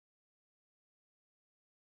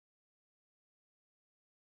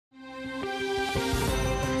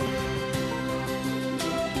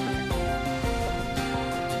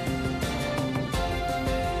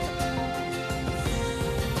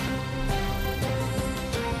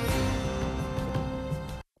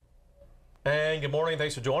And good morning.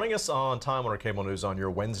 Thanks for joining us on Time Warner Cable News on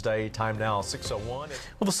your Wednesday. Time now 6:01.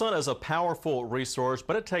 Well, the sun is a powerful resource,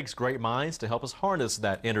 but it takes great minds to help us harness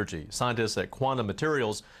that energy. Scientists at Quantum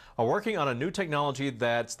Materials are working on a new technology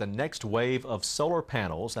that's the next wave of solar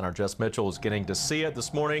panels, and our Jess Mitchell is getting to see it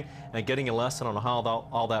this morning and getting a lesson on how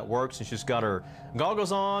all that works. And she's got her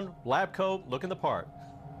goggles on, lab coat, looking the part.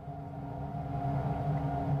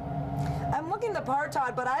 I'm looking the part,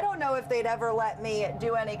 Todd, but I don't know if they'd ever let me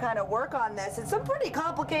do any kind of work on this. It's some pretty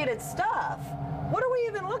complicated stuff. What are we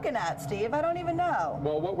even looking at, Steve? I don't even know.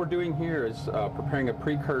 Well, what we're doing here is preparing a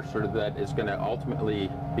precursor that is going to ultimately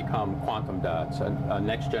become quantum dots, a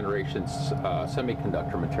next generation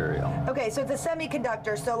semiconductor material. Okay, so it's a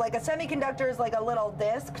semiconductor. So like a semiconductor is like a little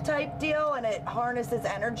disc type deal, and it harnesses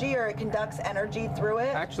energy, or it conducts energy through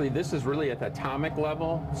it? Actually, this is really at the atomic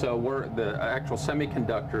level. So the actual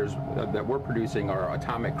semiconductors that we're producing are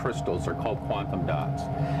atomic crystals. They're called quantum dots.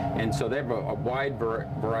 And so they have a wide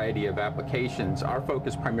variety of applications. Our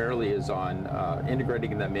focus primarily is on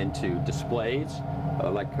integrating them into displays,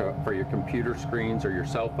 for your computer screens or your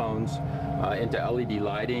cell phones, into LED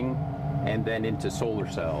lighting, and then into solar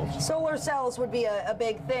cells. Solar cells would be a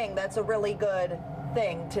big thing. That's a really good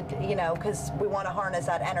thing to, because we want to harness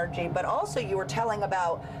that energy. But also you were telling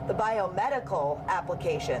about the biomedical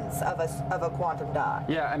applications of a quantum dot.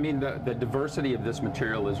 Yeah, I mean, the diversity of this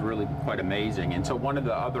material is really quite amazing. And so one of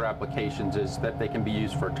the other applications is that they can be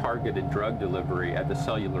used for targeted drug delivery at the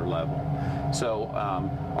cellular level. So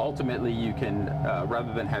ultimately you can,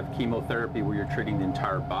 rather than have chemotherapy where you're treating the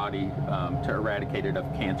entire body to eradicate it of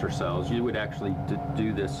cancer cells, you would actually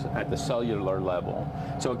do this at the cellular level.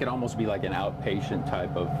 So it could almost be like an outpatient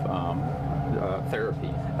type of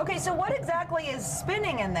therapy. Okay, so what exactly is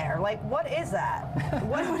spinning in there? Like, what is that?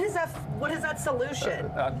 What is that? What is that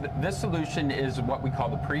solution? This solution is what we call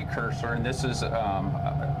the precursor, and this is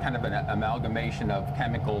kind of an amalgamation of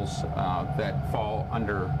chemicals that fall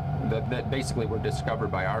under that basically were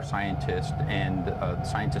discovered by our scientists and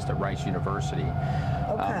scientists at Rice University.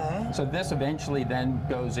 Okay. So this eventually then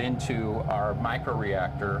goes into our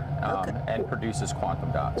microreactor and produces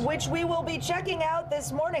quantum dots. Which we will be checking out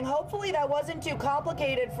this morning. Hopefully that wasn't too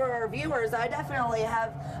complicated for our viewers. I definitely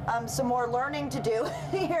have some more learning to do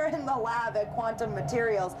here in the lab at Quantum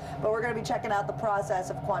Materials, but we're going to be checking out the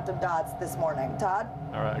process of quantum dots this morning. Todd?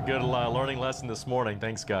 All right, good learning lesson this morning.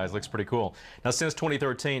 Thanks, guys. Looks pretty cool. Now, since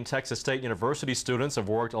 2013, Texas State University students have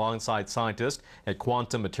worked alongside scientists at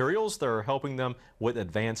Quantum Materials. They're helping them with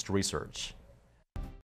advanced research.